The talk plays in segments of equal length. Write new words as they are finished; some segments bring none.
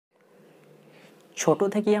ছোট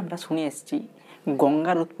থেকেই আমরা শুনে এসেছি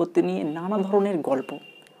গঙ্গার উৎপত্তি নিয়ে নানা ধরনের গল্প,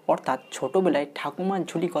 অর্থাৎ ছোটবেলায় ঠাকুমার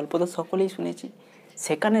ঝুলি গল্প তো সকলেই শুনেছি।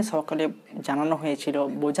 সেখানে সকালে জানানো হয়েছিল,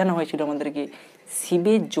 বোঝানো হয়েছিল আমাদেরকে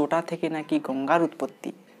শিবের জটা থেকে নাকি গঙ্গার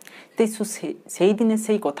উৎপত্তি। তাই সেই দিনের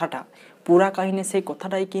সেই কথাটা, পুরা কাহিনী সেই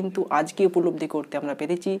কথাটাই কিন্তু আজকে উপলব্ধি করতে আমরা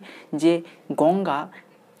পেরেছি যে গঙ্গা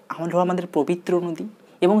হলো আমাদের পবিত্র নদী,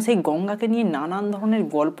 এবং সেই গঙ্গাকে নিয়ে নানান ধরনের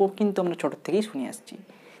গল্প কিন্তু আমরা ছোট থেকেই শুনে আসছি।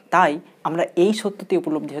 তাই আমরা এই সত্যতে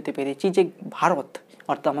উপলব্ধি হতে পেরেছি যে ভারত,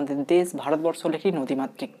 অর্থাৎ আমাদের দেশ ভারতবর্ষ হলো একটি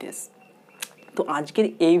নদীমাতৃক দেশ। তো আজকের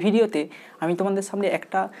এই ভিডিওতে আমি তোমাদের সামনে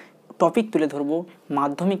একটা টপিক তুলে ধরবো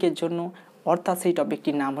মাধ্যমিকের জন্য, অর্থাৎ সেই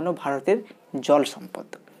টপিকটির নাম হলো ভারতের জল সম্পদ।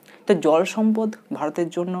 তো জল সম্পদ ভারতের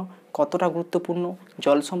জন্য কতটা গুরুত্বপূর্ণ,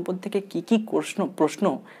 জল সম্পদ থেকে কী কী প্রশ্ন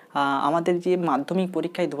আমাদের যে মাধ্যমিক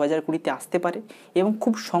পরীক্ষায় 2020-তে আসতে পারে, এবং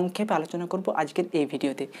খুব সংক্ষেপে আলোচনা করব আজকের এই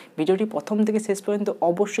ভিডিওতে। ভিডিওটি প্রথম থেকে শেষ পর্যন্ত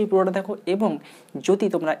অবশ্যই পুরোটা দেখো, এবং যদি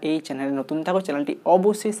তোমরা এই চ্যানেলে নতুন থাকো চ্যানেলটি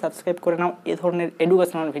অবশ্যই সাবস্ক্রাইব করে নাও এ ধরনের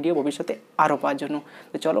এডুকেশনাল ভিডিও ভবিষ্যতে আরও পাওয়ার জন্য।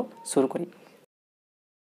 তো চলো শুরু করি।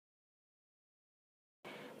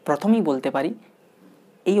 প্রথমেই বলতে পারি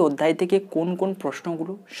এই অধ্যায় থেকে কোন কোন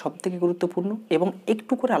প্রশ্নগুলো সবথেকে গুরুত্বপূর্ণ, এবং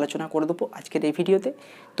একটু করে আলোচনা করে দেবো আজকের এই ভিডিওতে।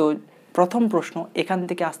 তো প্রথম প্রশ্ন এখান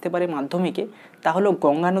থেকে আসতে পারে মাধ্যমিকে, তা হলো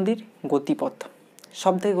গঙ্গা নদীর গতিপথ।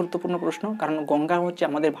 সবথেকে গুরুত্বপূর্ণ প্রশ্ন, কারণ গঙ্গা হচ্ছে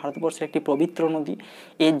আমাদের ভারতবর্ষের একটি পবিত্র নদী।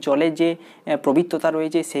 এর জলে যে পবিত্রতা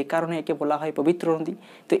রয়েছে সেই কারণে একে বলা হয় পবিত্র নদী।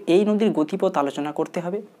 তো এই নদীর গতিপথ আলোচনা করতে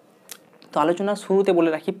হবে। তো আলোচনা শুরুতে বলে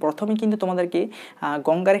রাখি, প্রথমে কিন্তু তোমাদেরকে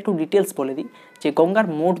গঙ্গার একটু ডিটেলস বলে দিই যে গঙ্গার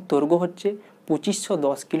মোট দৈর্ঘ্য হচ্ছে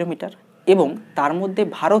 2510 কিলোমিটার, এবং তার মধ্যে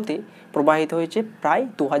ভারতে প্রবাহিত হয়েছে প্রায়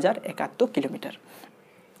 2071 কিলোমিটার।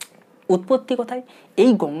 উৎপত্তি কোথায়?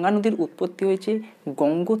 এই গঙ্গা নদীর উৎপত্তি হয়েছে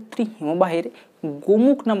গঙ্গোত্রী হিমবাহের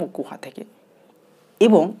গোমুখ নামক গুহা থেকে,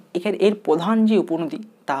 এবং এখানে এর প্রধান যে উপনদী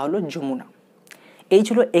তা হলো যমুনা। এই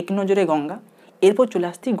ছিল এক নজরে গঙ্গা। এরপর চলে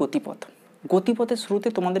আসছি গতিপথ। গতিপথের শুরুতে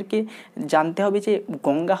তোমাদেরকে জানতে হবে যে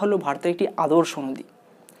গঙ্গা হলো ভারতের একটি আদর্শ নদী।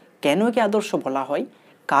 কেন একে আদর্শ বলা হয়?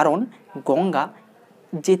 কারণ গঙ্গা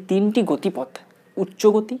যে তিনটি গতিপথ,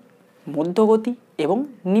 উচ্চগতি, মধ্যগতি এবং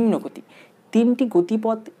নিম্নগতি, তিনটি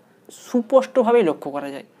গতিপথ সুস্পষ্টভাবে লক্ষ্য করা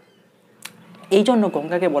যায়। এই জন্য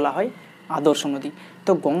গঙ্গাকে বলা হয় আদর্শ নদী।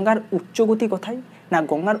 তো গঙ্গার উচ্চগতি কোথায়? না,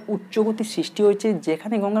 গঙ্গার উচ্চগতি সৃষ্টি হয়েছে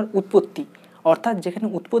যেখানে গঙ্গার উৎপত্তি, অর্থাৎ যেখানে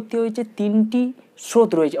উৎপত্তি হয়েছে তিনটি স্রোত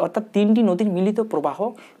রয়েছে, অর্থাৎ তিনটি নদীর মিলিত প্রবাহ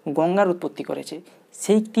গঙ্গার উৎপত্তি করেছে।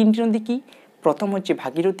 সেই তিনটি নদী কি? প্রথম হচ্ছে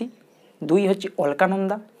ভাগীরথী, দুই হচ্ছে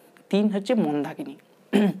অলকানন্দা, তিন হচ্ছে মন্দাকিনী।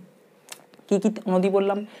 কি কি নদী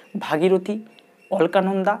বললাম? ভাগীরথী,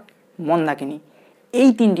 অলকানন্দা, মন্দাকিনী। এই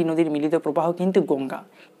তিনটি নদীর মিলিত প্রবাহ কিন্তু গঙ্গা।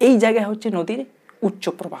 এই জায়গায় হচ্ছে নদীর উচ্চ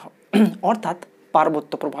প্রবাহ, অর্থাৎ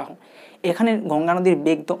পার্বত্য প্রবাহ। এখানে গঙ্গা নদীর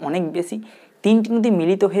বেগ তো অনেক বেশি। তিনটি নদী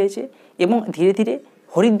মিলিত হয়েছে এবং ধীরে ধীরে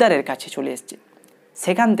হরিদ্বারের কাছে চলে এসছে।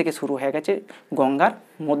 সেখান থেকে শুরু হয়ে গেছে গঙ্গার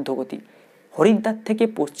মধ্যগতি। হরিদ্বার থেকে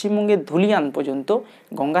পশ্চিমবঙ্গের ধুলিয়ান পর্যন্ত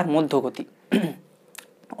গঙ্গার মধ্যগতি,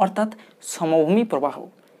 অর্থাৎ সমভূমি প্রবাহ।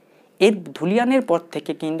 এর ধুলিয়ানের পর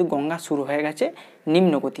থেকে কিন্তু গঙ্গা শুরু হয়ে গেছে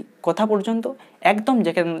নিম্নগতি। কথা পর্যন্ত একদম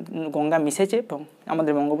যেখানে গঙ্গা মিশেছে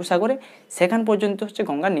আমাদের বঙ্গোপসাগরে, সেখান পর্যন্ত হচ্ছে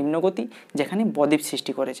গঙ্গার নিম্নগতি, যেখানে বদ্বীপ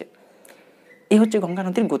সৃষ্টি করেছে। এই হচ্ছে গঙ্গা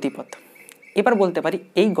নদীর গতিপথ। এবার বলতে পারি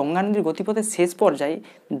এই গঙ্গা নদীর গতিপথের শেষ পর্যায়ে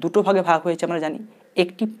দুটো ভাগে ভাগ হয়েছে আমরা জানি।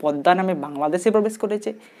 একটি পদ্মা নামে বাংলাদেশে প্রবেশ করেছে,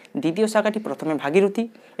 দ্বিতীয় শাখাটি প্রথমে ভাগীরথী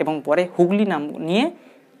এবং পরে হুগলি নাম নিয়ে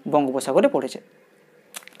বঙ্গোপসাগরে পড়েছে।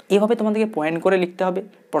 এভাবে তোমাদেরকে পয়েন্ট করে লিখতে হবে।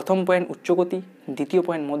 প্রথম পয়েন্ট উচ্চগতি, দ্বিতীয়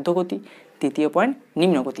পয়েন্ট মধ্যগতি, তৃতীয় পয়েন্ট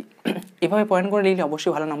নিম্নগতি। এভাবে পয়েন্ট করে লিখলে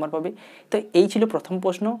অবশ্যই ভালো নাম্বার পাবে। তো এই ছিল প্রথম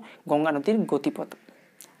প্রশ্ন, গঙ্গা নদীর গতিপথ।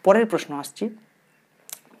 পরের প্রশ্ন আসছে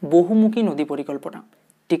বহুমুখী নদী পরিকল্পনা।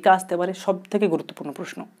 টিকা আসতে পারে সবথেকে গুরুত্বপূর্ণ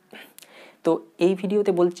প্রশ্ন। তো এই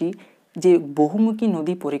ভিডিওতে বলছি যে বহুমুখী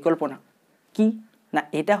নদী পরিকল্পনা কি না,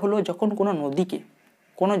 এটা হলো যখন কোনো নদীকে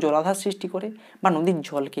কোনো জলাধার সৃষ্টি করে বা নদীর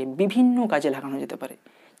জলকে বিভিন্ন কাজে লাগানো যেতে পারে।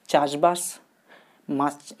 চাষবাস,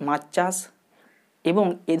 মাছ চাষ, এবং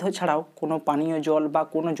ছাড়াও কোনো পানীয় জল বা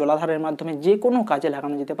কোনো জলাধারের মাধ্যমে যে কোনো কাজে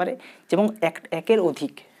লাগানো যেতে পারে, এবং একের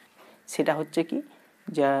অধিক, সেটা হচ্ছে কি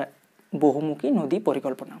যা বহুমুখী নদী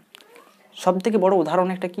পরিকল্পনা। সবথেকে বড় উদাহরণ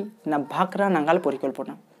একটা কি না, ভাকরা নাঙ্গাল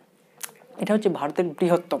পরিকল্পনা। এটা হচ্ছে ভারতের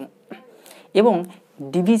বৃহত্তম, এবং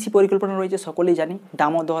ডিভিসি পরিকল্পনা রয়েছে সকলেই জানি,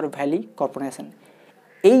 দামোদর ভ্যালি কর্পোরেশন।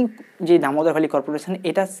 এই যে দামোদর ভ্যালি কর্পোরেশন,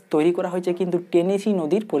 এটা তৈরি করা হয়েছে কিন্তু টেনেসি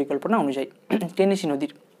নদীর পরিকল্পনা অনুযায়ী, টেনেসি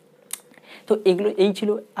নদীর। তো এই ছিল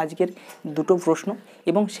আজকের দুটো প্রশ্ন,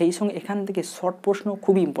 এবং সেই সঙ্গে এখান থেকে শর্ট প্রশ্ন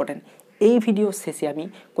খুবই ইম্পর্টেন্ট। এই ভিডিও শেষে আমি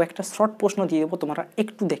কয়েকটা শর্ট প্রশ্ন দিয়ে দেবো, তোমরা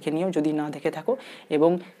একটু দেখে নিও যদি না দেখে থাকো,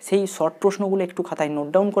 এবং সেই শর্ট প্রশ্নগুলো একটু খাতায় নোট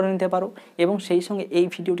ডাউন করে নিতে পারো। এবং সেই সঙ্গে এই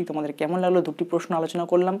ভিডিওটি তোমাদের কেমন লাগলো, দুটি প্রশ্ন আলোচনা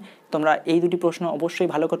করলাম, তোমরা এই দুটি প্রশ্ন অবশ্যই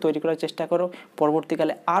ভালো করে তৈরি করার চেষ্টা করো।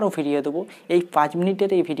 পরবর্তীকালে আরও ভিডিও দেবো, এই 5 মিনিটের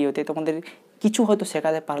এই ভিডিওতে তোমাদের কিছু হয়তো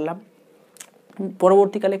শেখাতে পারলাম।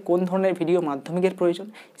 পরবর্তীকালে কোন ধরনের ভিডিও মাধ্যমিকের প্রয়োজন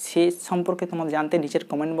সে সম্পর্কে তোমাদের জানতে নিচের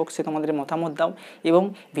কমেন্ট বক্সে তোমাদের মতামত দাও, এবং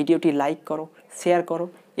ভিডিওটি লাইক করো, শেয়ার করো,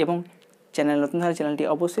 এবং চ্যানেল নতুন হলে চ্যানেলটি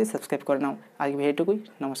অবশ্যই সাবস্ক্রাইব করে নাও। আজকে ভিডিওটুকুই,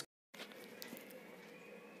 নমস্কার।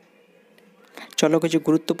 চলো কিছু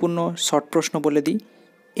গুরুত্বপূর্ণ শর্ট প্রশ্ন বলে দিই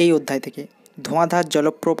এই অধ্যায় থেকে। ধোঁয়াধার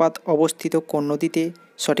জলপ্রপাত অবস্থিত কোন নদীতে?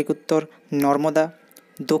 সঠিক উত্তর নর্মদা।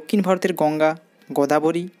 দক্ষিণ ভারতের গঙ্গা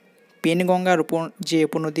গোদাবরী। পেনগঙ্গার যে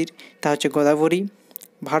উপনদীর তা হচ্ছে গোদাবরী।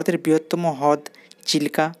 ভারতের বৃহত্তম হ্রদ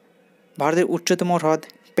চিল্কা। ভারতের উচ্চতম হ্রদ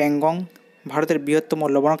প্যাংগং। ভারতের বৃহত্তম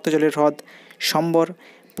লবণাক্ত জলের হ্রদ সম্বর।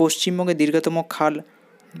 পশ্চিমবঙ্গের দীর্ঘতম খাল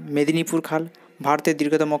মেদিনীপুর খাল। ভারতের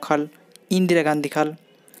দীর্ঘতম খাল ইন্দিরা গান্ধী খাল।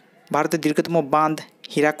 ভারতের দীর্ঘতম বাঁধ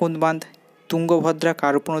হীরাকুন্দ বাঁধ। তুঙ্গভদ্রা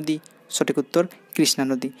কার উপনদী? সঠিক উত্তর কৃষ্ণা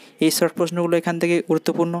নদী। এই শর্ট প্রশ্নগুলো এখান থেকে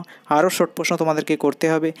গুরুত্বপূর্ণ। আরও শর্ট প্রশ্ন তোমাদেরকে করতে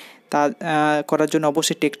হবে, তা করার জন্য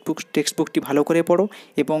অবশ্যই টেক্সট বুকটি ভালো করে পড়ো,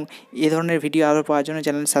 এবং এ ধরনের ভিডিও আরও পাওয়ার জন্য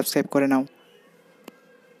চ্যানেল সাবস্ক্রাইব করে নাও।